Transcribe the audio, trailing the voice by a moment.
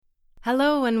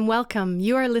Hello and welcome.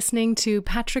 You are listening to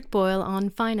Patrick Boyle on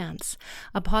Finance,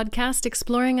 a podcast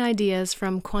exploring ideas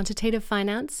from quantitative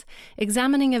finance,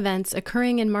 examining events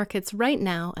occurring in markets right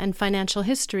now and financial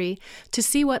history to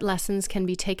see what lessons can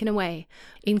be taken away,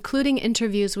 including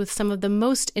interviews with some of the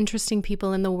most interesting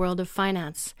people in the world of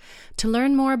finance. To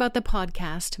learn more about the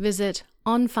podcast, visit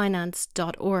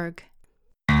onfinance.org.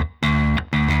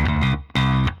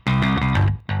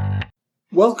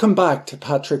 Welcome back to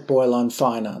Patrick Boyle on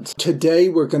Finance. Today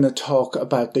we're going to talk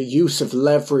about the use of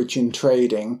leverage in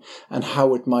trading and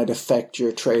how it might affect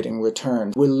your trading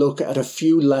returns. We'll look at a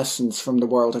few lessons from the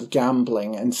world of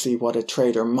gambling and see what a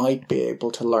trader might be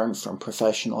able to learn from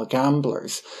professional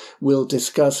gamblers. We'll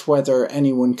discuss whether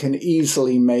anyone can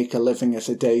easily make a living as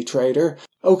a day trader.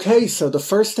 Okay, so the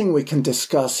first thing we can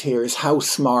discuss here is how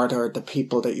smart are the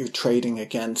people that you're trading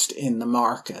against in the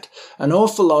market. An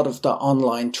awful lot of the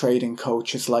online trading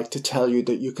coaches like to tell you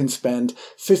that you can spend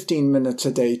 15 minutes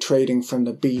a day trading from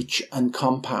the beach and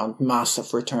compound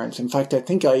massive returns. In fact, I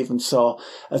think I even saw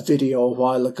a video a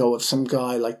while ago of some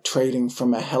guy like trading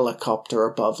from a helicopter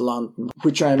above London,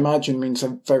 which I imagine means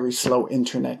a very slow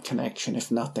internet connection, if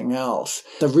nothing else.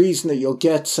 The reason that you'll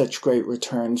get such great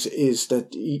returns is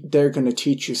that they're going to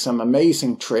teach you some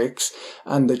amazing tricks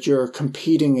and that you're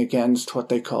competing against what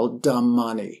they call dumb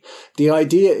money. The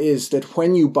idea is that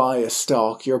when you buy a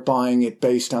stock, you're buying it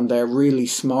based on their really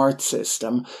smart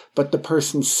system, but the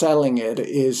person selling it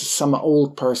is some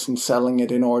old person selling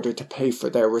it in order to pay for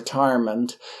their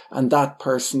retirement, and that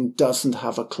person doesn't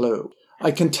have a clue.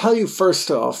 I can tell you first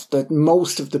off that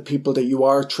most of the people that you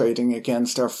are trading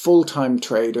against are full-time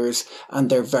traders and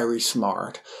they're very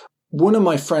smart. One of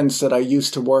my friends that I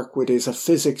used to work with is a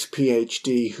physics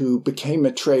PhD who became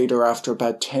a trader after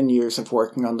about 10 years of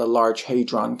working on the Large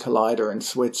Hadron Collider in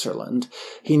Switzerland.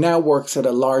 He now works at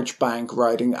a large bank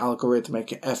writing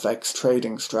algorithmic FX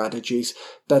trading strategies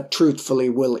that truthfully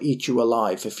will eat you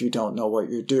alive if you don't know what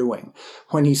you're doing.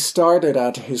 When he started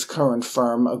at his current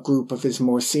firm, a group of his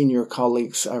more senior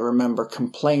colleagues, I remember,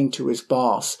 complained to his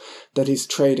boss that his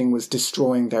trading was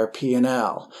destroying their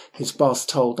P&L. His boss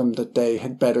told him that they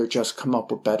had better just come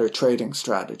up with better trading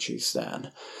strategies then.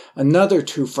 Another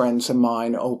two friends of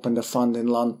mine opened a fund in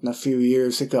London a few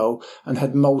years ago and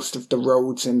had most of the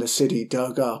roads in the city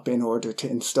dug up in order to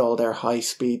install their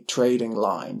high-speed trading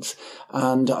lines.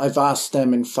 And I've asked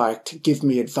them, in fact, to give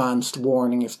me advanced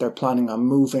warning if they're planning on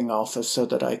moving office so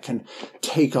that I can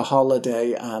take a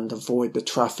holiday and avoid the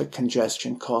traffic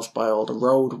congestion caused by all the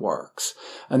roadworks.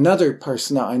 Another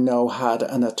person that I know had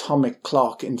an atomic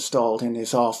clock installed in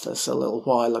his office a little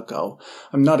while ago.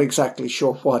 I'm not exactly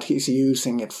sure what he's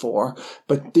using it for,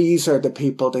 but these are the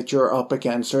people that you're up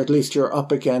against, or at least you're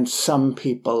up against some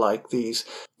people like these.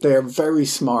 They're very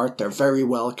smart, they're very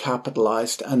well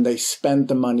capitalized, and they spend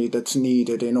the money that's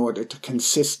needed in order to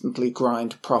consistently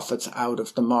grind profits out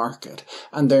of the market.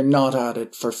 And they're not at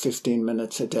it for 15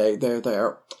 minutes a day, they're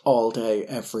there all day,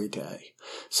 every day.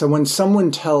 So when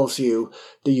someone tells you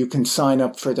that you can sign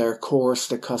up for their course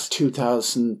that costs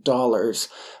 $2,000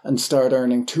 and start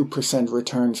earning 2%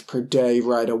 returns per day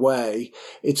right away,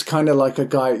 it's kind of like a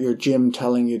guy at your gym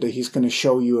telling you that he's going to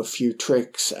show you a few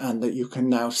tricks and that you can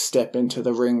now step into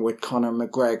the ring with Conor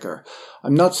McGregor.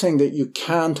 I'm not saying that you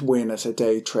can't win as a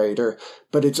day trader,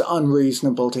 but it's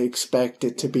unreasonable to expect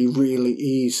it to be really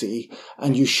easy,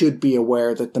 and you should be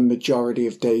aware that the majority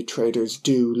of day traders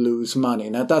do lose money.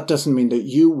 Now, that doesn't mean that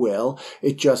you will,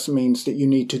 it just means that you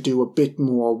need to do a bit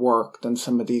more work than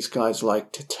some of these guys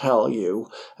like to tell you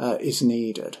is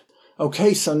needed.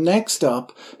 Okay, so next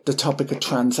up, the topic of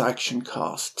transaction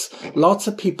costs. Lots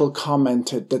of people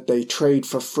commented that they trade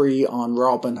for free on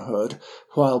Robinhood,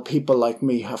 while people like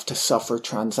me have to suffer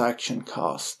transaction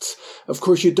costs. Of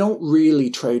course, you don't really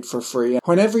trade for free.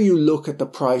 Whenever you look at the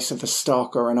price of a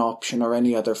stock or an option or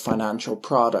any other financial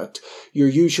product, you're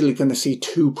usually going to see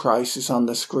two prices on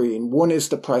the screen. One is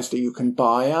the price that you can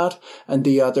buy at, and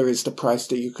the other is the price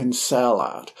that you can sell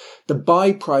at. The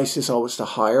buy price is always the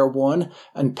higher one,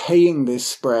 and paying this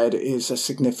spread is a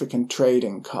significant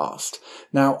trading cost.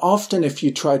 Now, often if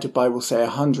you try to buy, we'll say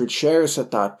 100 shares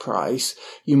at that price,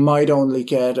 you might only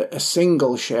get a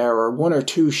single share or one or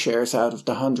two shares out of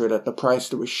the 100 at the price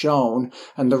that was shown,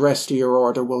 and the rest of your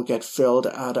order will get filled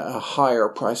at a higher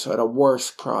price, or at a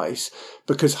worse price.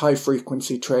 because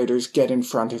high-frequency traders get in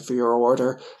front of your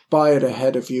order, buy it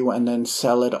ahead of you, and then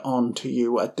sell it on to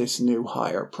you at this new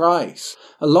higher price.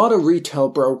 A lot of retail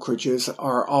brokerages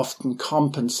are often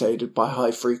compensated by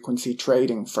high-frequency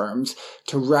trading firms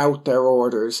to route their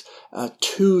orders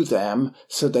to them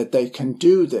so that they can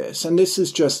do this. And this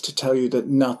is just to tell you that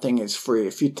nothing is free.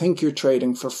 If you think you're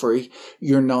trading for free,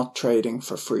 you're not trading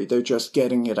for free. They're just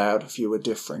getting it out of you a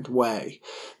different way.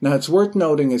 Now, it's worth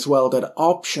noting as well that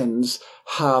options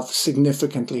have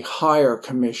significantly higher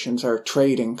commissions or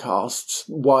trading costs,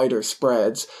 wider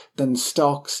spreads than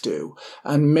stocks do.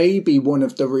 And maybe one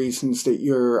of the reasons that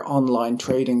your online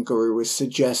trading guru is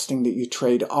suggesting that you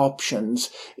trade options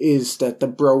is that the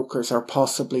brokers are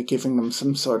possibly giving them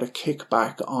some sort of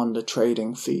kickback on the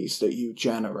trading fees that you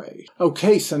generate.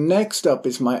 Okay, so next up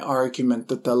is my argument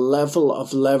that the level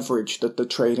of leverage that the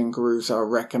trading gurus are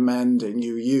recommending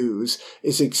you use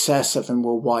is excessive and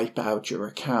will wipe out your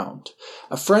account.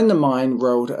 A friend of mine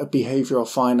wrote a behavioral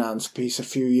finance piece a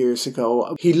few years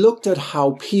ago. He looked at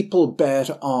how people bet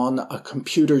on a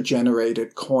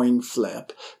computer-generated coin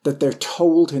flip that they're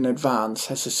told in advance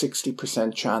has a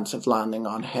 60% chance of landing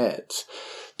on heads.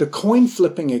 The coin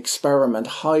flipping experiment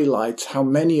highlights how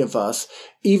many of us,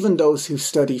 even those who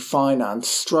study finance,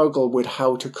 struggle with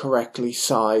how to correctly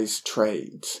size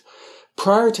trades.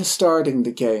 Prior to starting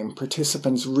the game,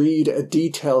 participants read a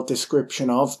detailed description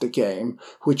of the game,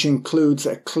 which includes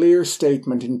a clear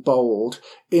statement in bold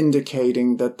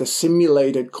indicating that the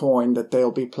simulated coin that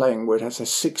they'll be playing with has a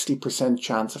 60%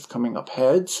 chance of coming up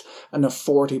heads and a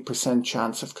 40%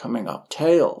 chance of coming up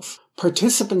tails.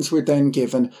 Participants were then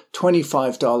given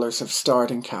 $25 of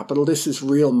starting capital. This is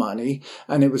real money,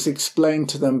 and it was explained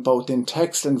to them both in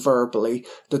text and verbally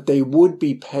that they would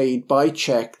be paid by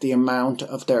check the amount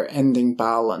of their ending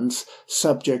balance,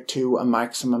 subject to a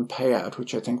maximum payout,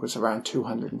 which I think was around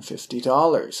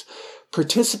 $250.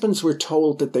 Participants were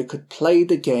told that they could play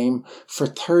the game for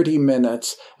 30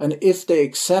 minutes, and if they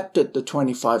accepted the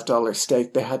 $25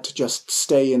 stake, they had to just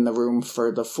stay in the room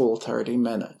for the full 30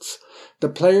 minutes. The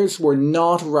players were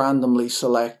not randomly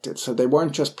selected, so they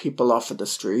weren't just people off of the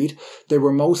street. They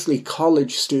were mostly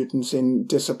college students in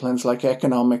disciplines like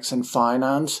economics and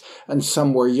finance, and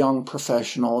some were young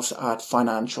professionals at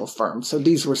financial firms. So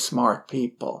these were smart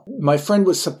people. My friend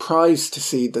was surprised to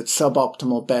see that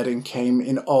suboptimal betting came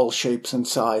in all shapes and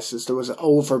sizes. There was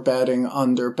over-betting,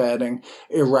 under-betting,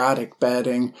 erratic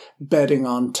betting, betting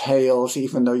on tails,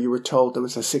 even though you were told there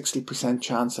was a 60%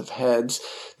 chance of heads.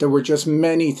 There were just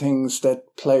many things that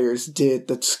players did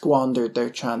that squandered their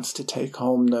chance to take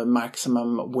home the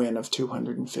maximum win of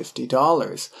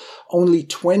 $250. Only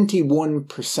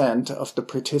 21% of the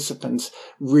participants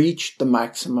reached the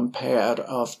maximum payout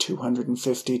of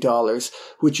 $250,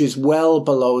 which is well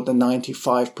below the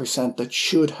 95% that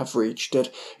should have reached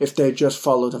it if they just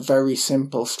followed a very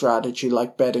simple strategy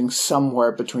like betting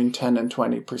somewhere between 10 and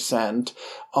 20%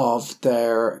 of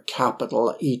their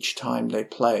capital each time they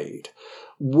played.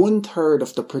 1/3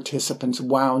 of the participants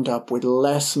wound up with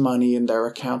less money in their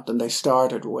account than they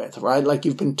started with, right? Like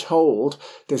you've been told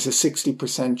there's a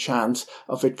 60% chance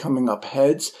of it coming up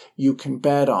heads, you can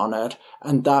bet on it,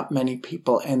 and that many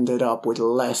people ended up with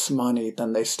less money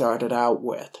than they started out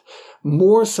with.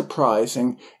 More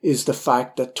surprising is the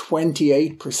fact that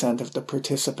 28% of the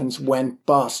participants went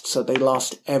bust, so they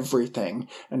lost everything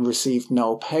and received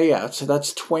no payout. So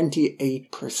that's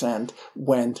 28%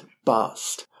 went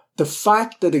bust. The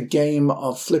fact that a game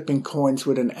of flipping coins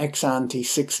with an ex-ante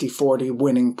 60-40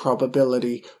 winning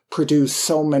probability produced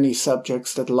so many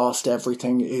subjects that lost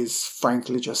everything is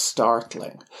frankly just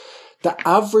startling. The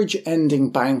average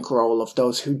ending bankroll of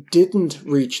those who didn't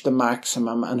reach the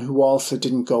maximum and who also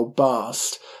didn't go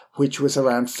bust, which was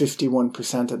around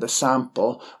 51% of the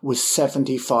sample, was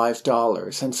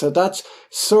 $75. And so that's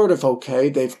sort of okay.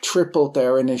 They've tripled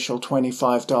their initial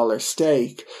 $25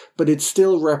 stake, but it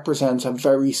still represents a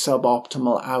very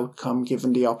suboptimal outcome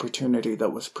given the opportunity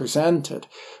that was presented.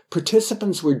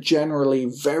 Participants were generally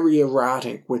very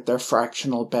erratic with their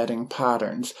fractional betting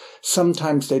patterns.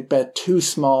 Sometimes they'd bet too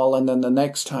small and then the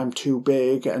next time too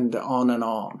big, and on and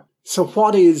on. So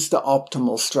what is the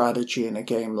optimal strategy in a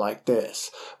game like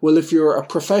this? Well, if you're a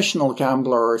professional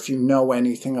gambler or if you know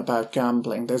anything about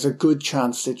gambling, there's a good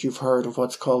chance that you've heard of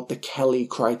what's called the Kelly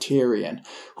criterion,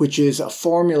 which is a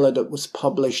formula that was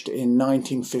published in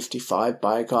 1955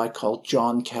 by a guy called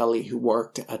John Kelly who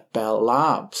worked at Bell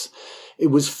Labs. It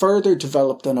was further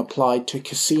developed and applied to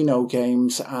casino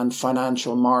games and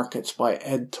financial markets by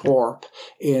Ed Thorpe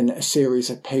in a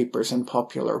series of papers and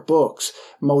popular books,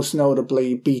 most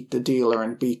notably Beat the Dealer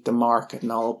and Beat the Market,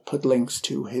 and I'll put links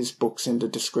to his books in the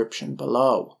description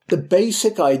below. The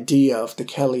basic idea of the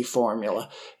Kelly formula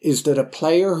is that a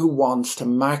player who wants to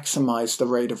maximize the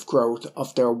rate of growth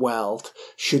of their wealth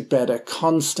should bet a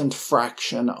constant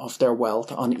fraction of their wealth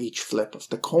on each flip of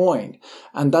the coin.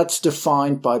 And that's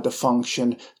defined by the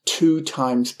function 2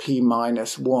 times p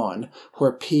minus 1,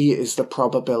 where p is the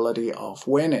probability of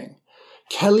winning.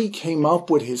 Kelly came up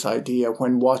with his idea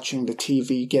when watching the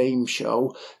TV game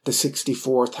show, The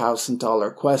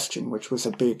 $64,000 Question, which was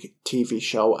a big TV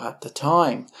show at the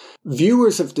time.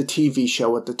 Viewers of the TV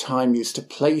show at the time used to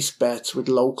place bets with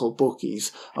local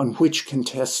bookies on which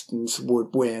contestants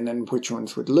would win and which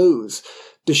ones would lose.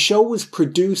 The show was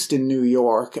produced in New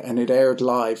York and it aired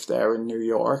live there in New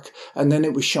York, and then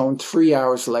it was shown 3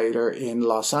 hours later in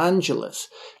Los Angeles.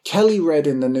 Kelly read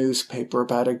in the newspaper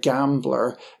about a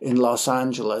gambler in Los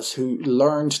Angeles who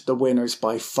learned the winners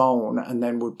by phone and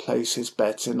then would place his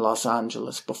bets in Los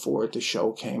Angeles before the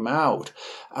show came out.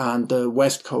 And the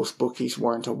West Coast bookies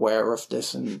weren't aware of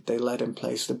this and they let him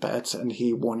place the bets and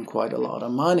he won quite a lot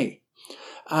of money.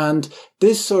 And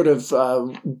this sort of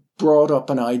brought up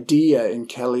an idea in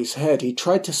Kelly's head. He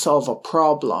tried to solve a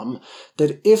problem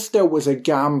that if there was a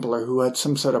gambler who had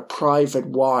some sort of private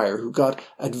wire, who got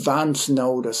advance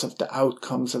notice of the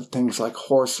outcomes of things like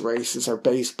horse races or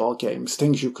baseball games,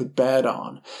 things you could bet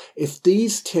on, if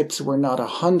these tips were not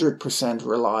 100%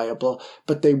 reliable,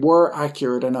 but they were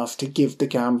accurate enough to give the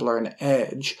gambler an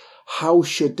edge, how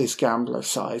should this gambler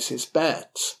size his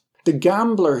bets? The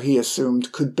gambler, he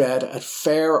assumed, could bet at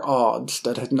fair odds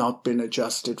that had not been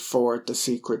adjusted for the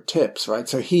secret tips, right?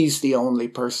 So he's the only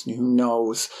person who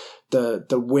knows the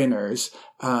winners,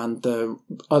 and the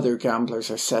other gamblers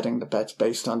are setting the bets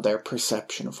based on their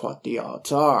perception of what the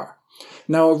odds are.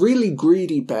 Now, a really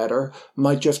greedy bettor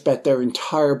might just bet their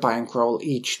entire bankroll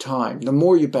each time. The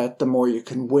more you bet, the more you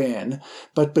can win.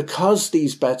 But because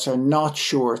these bets are not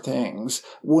sure things,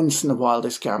 once in a while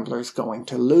this gambler is going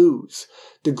to lose.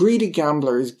 The greedy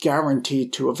gambler is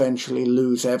guaranteed to eventually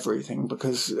lose everything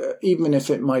because even if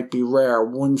it might be rare,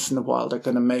 once in a while they're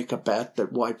going to make a bet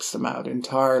that wipes them out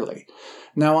entirely.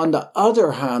 Now, on the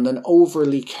other hand, an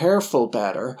overly careful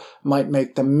bettor might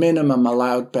make the minimum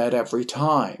allowed bet every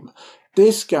time.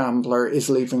 This gambler is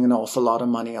leaving an awful lot of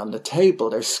money on the table.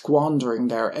 They're squandering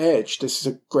their edge. This is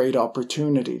a great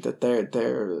opportunity that they're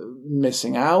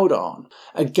missing out on.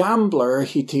 A gambler,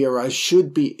 he theorized,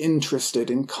 should be interested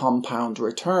in compound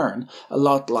return, a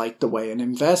lot like the way an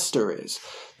investor is.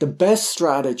 The best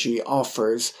strategy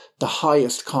offers the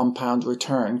highest compound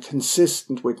return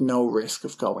consistent with no risk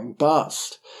of going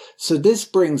bust. So this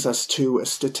brings us to a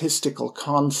statistical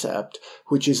concept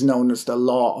which is known as the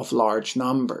law of large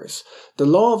numbers. The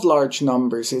law of large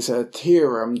numbers is a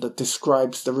theorem that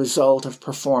describes the result of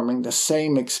performing the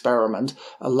same experiment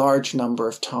a large number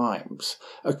of times.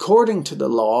 According to the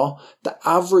law, the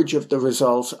average of the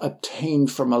results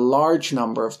obtained from a large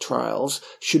number of trials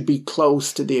should be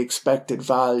close to the expected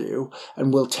value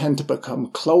and will tend to become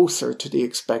closer to the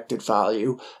expected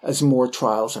value as more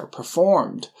trials are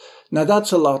performed. Now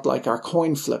that's a lot like our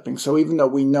coin flipping. So even though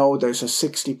we know there's a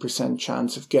 60%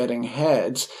 chance of getting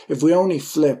heads, if we only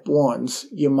flip once,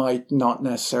 you might not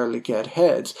necessarily get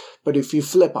heads. But if you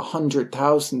flip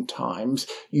 100,000 times,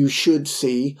 you should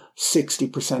see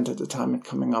 60% of the time it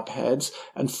coming up heads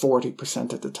and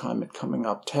 40% of the time it coming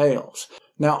up tails.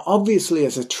 Now, obviously,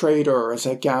 as a trader or as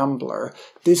a gambler,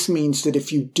 this means that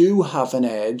if you do have an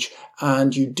edge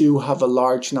and you do have a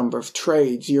large number of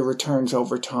trades, your returns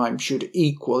over time should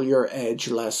equal your edge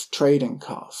less trading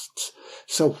costs.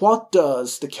 So what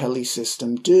does the Kelly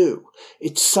system do?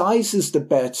 It sizes the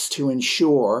bets to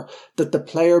ensure that the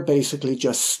player basically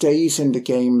just stays in the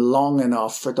game long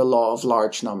enough for the law of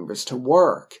large numbers to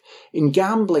work. In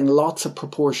gambling, lots of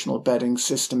proportional betting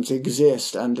systems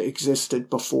exist and existed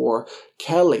before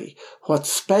Kelly.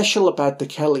 What's special about the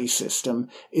Kelly system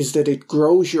is that it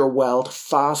grows your wealth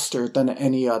faster than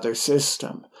any other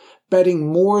system.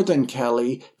 Betting more than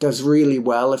Kelly does really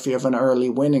well if you have an early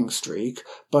winning streak,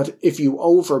 but if you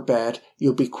overbet,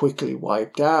 you'll be quickly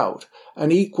wiped out.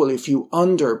 And equally, if you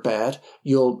underbet,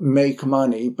 you'll make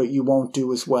money, but you won't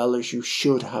do as well as you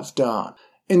should have done.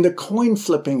 In the coin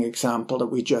flipping example that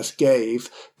we just gave,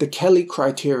 the Kelly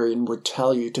criterion would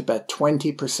tell you to bet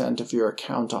 20% of your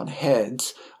account on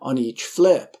heads on each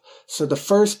flip. So the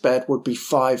first bet would be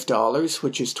 $5,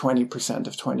 which is 20%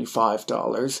 of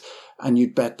 $25. and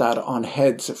you'd bet that on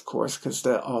heads, of course, because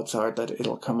the odds are that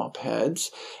it'll come up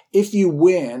heads. If you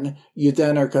win, you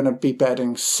then are going to be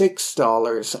betting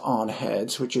 $6 on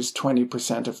heads, which is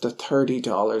 20% of the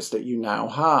 $30 that you now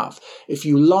have. If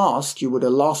you lost, you would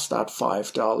have lost that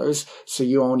 $5, so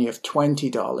you only have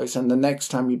 $20, and the next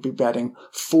time you'd be betting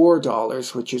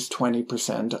 $4, which is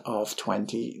 20% of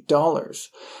 $20.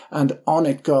 And on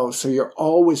it goes, so you're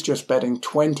always just betting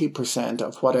 20%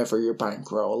 of whatever your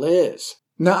bankroll is.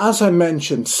 Now, as I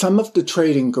mentioned, some of the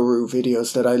Trading Guru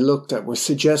videos that I looked at were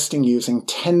suggesting using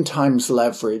 10 times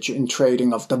leverage in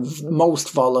trading of the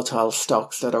most volatile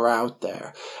stocks that are out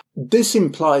there. This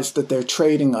implies that their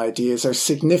trading ideas are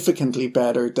significantly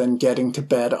better than getting to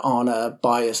bet on a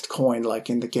biased coin like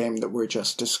in the game that we're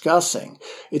just discussing.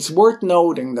 It's worth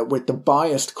noting that with the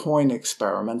biased coin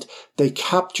experiment, they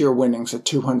capped your winnings at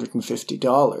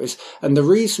 $250. And the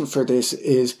reason for this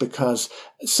is because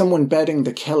someone betting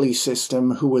the Kelly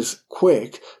system who was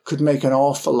quick could make an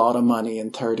awful lot of money in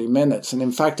 30 minutes. And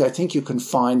in fact, I think you can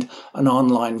find an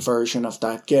online version of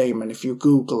that game. And if you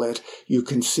Google it, you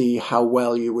can see how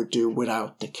well you would do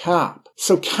without the cap.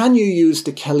 So can you use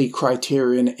the Kelly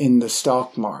criterion in the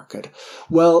stock market?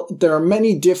 Well, there are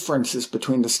many differences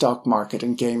between the stock market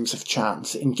and games of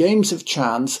chance. In games of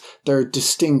chance, there are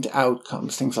distinct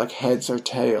outcomes, things like heads or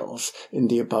tails in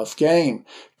the above game.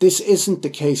 This isn't the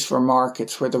case for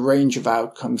markets where the range of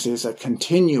outcomes is a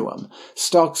continuum.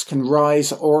 Stocks can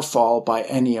rise or fall by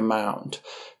any amount.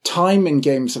 Time in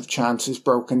games of chance is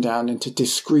broken down into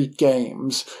discrete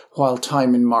games, while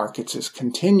time in markets is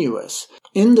continuous.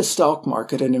 In the stock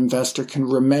market, an investor can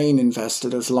remain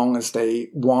invested as long as they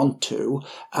want to,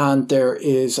 and there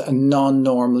is a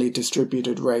non-normally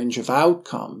distributed range of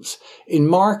outcomes. In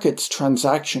markets,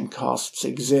 transaction costs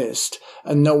exist,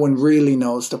 and no one really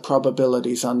knows the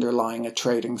probabilities underlying a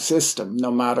trading system, no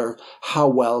matter how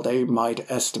well they might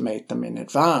estimate them in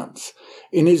advance.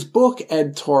 In his book,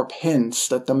 Ed Thorpe hints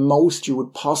that the most you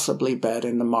would possibly bet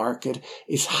in the market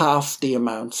is half the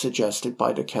amount suggested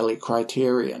by the Kelly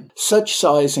criterion. Such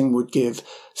sizing would give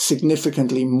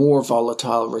significantly more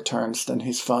volatile returns than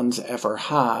his funds ever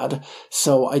had,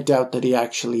 so I doubt that he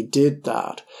actually did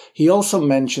that. He also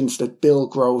mentions that Bill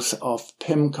Gross of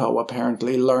PIMCO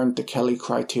apparently learned the Kelly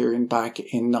criterion back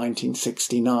in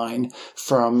 1969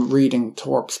 from reading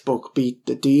Thorpe's book Beat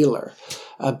the Dealer.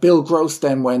 Bill Gross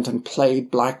then went and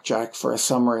played blackjack for a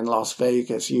summer in Las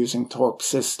Vegas using Thorpe's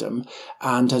system,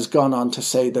 and has gone on to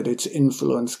say that its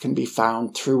influence can be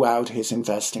found throughout his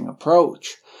investing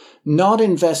approach. Not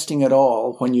investing at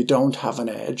all when you don't have an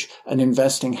edge and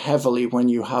investing heavily when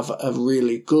you have a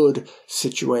really good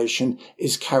situation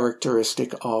is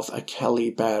characteristic of a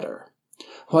Kelly bettor.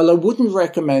 While I wouldn't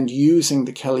recommend using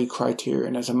the Kelly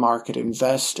criterion as a market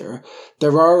investor,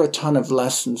 there are a ton of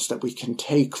lessons that we can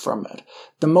take from it.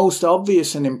 The most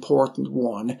obvious and important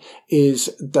one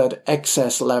is that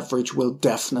excess leverage will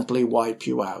definitely wipe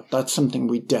you out. That's something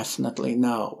we definitely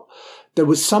know. There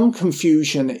was some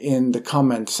confusion in the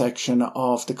comment section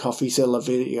of the CoffeeZilla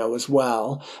video as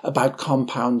well about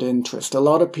compound interest. A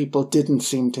lot of people didn't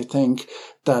seem to think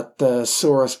that the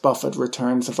Soros Buffett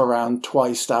returns of around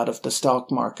twice that of the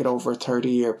stock market over a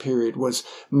 30-year period was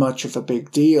much of a big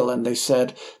deal, and they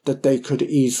said that they could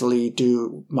easily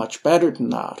do much better than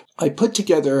that. I put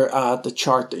together the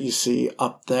chart that you see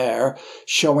up there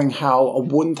showing how a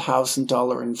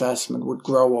 $1,000 investment would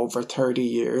grow over 30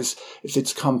 years if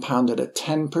it's compounded at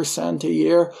 10% a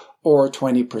year or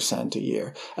 20% a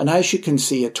year. And as you can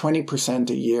see, at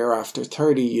 20% a year after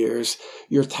 30 years,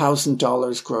 your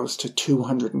 $1,000 grows to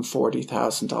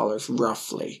 $240,000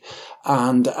 roughly.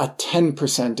 And at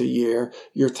 10% a year,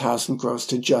 your 1,000 grows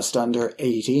to just under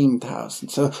 18,000.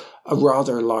 So a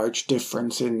rather large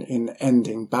difference in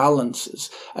ending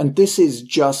balances. And this is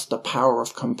just the power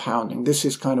of compounding. This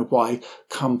is kind of why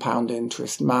compound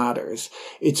interest matters.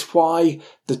 It's why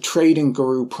the Trading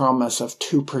Guru promise of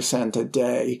 2% a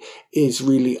day is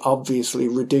really obviously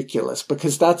ridiculous,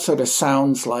 because that sort of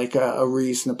sounds like a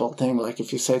reasonable thing. Like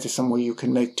if you say to someone you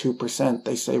can make 2%,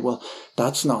 they say, well,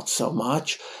 that's not so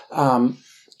much.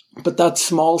 But that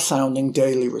small sounding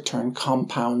daily return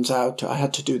compounds out to, I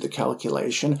had to do the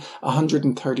calculation,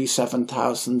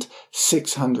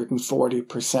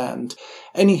 137,640%.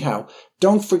 Anyhow,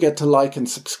 don't forget to like and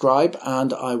subscribe,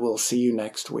 and I will see you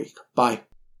next week. Bye.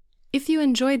 If you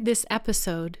enjoyed this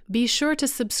episode, be sure to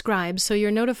subscribe so you're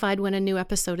notified when a new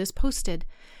episode is posted.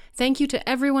 Thank you to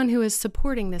everyone who is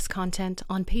supporting this content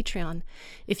on Patreon.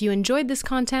 If you enjoyed this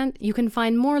content, you can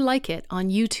find more like it on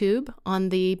YouTube, on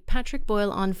the Patrick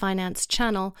Boyle on Finance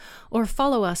channel, or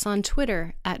follow us on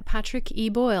Twitter at Patrick E.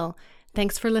 Boyle.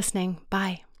 Thanks for listening.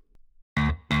 Bye.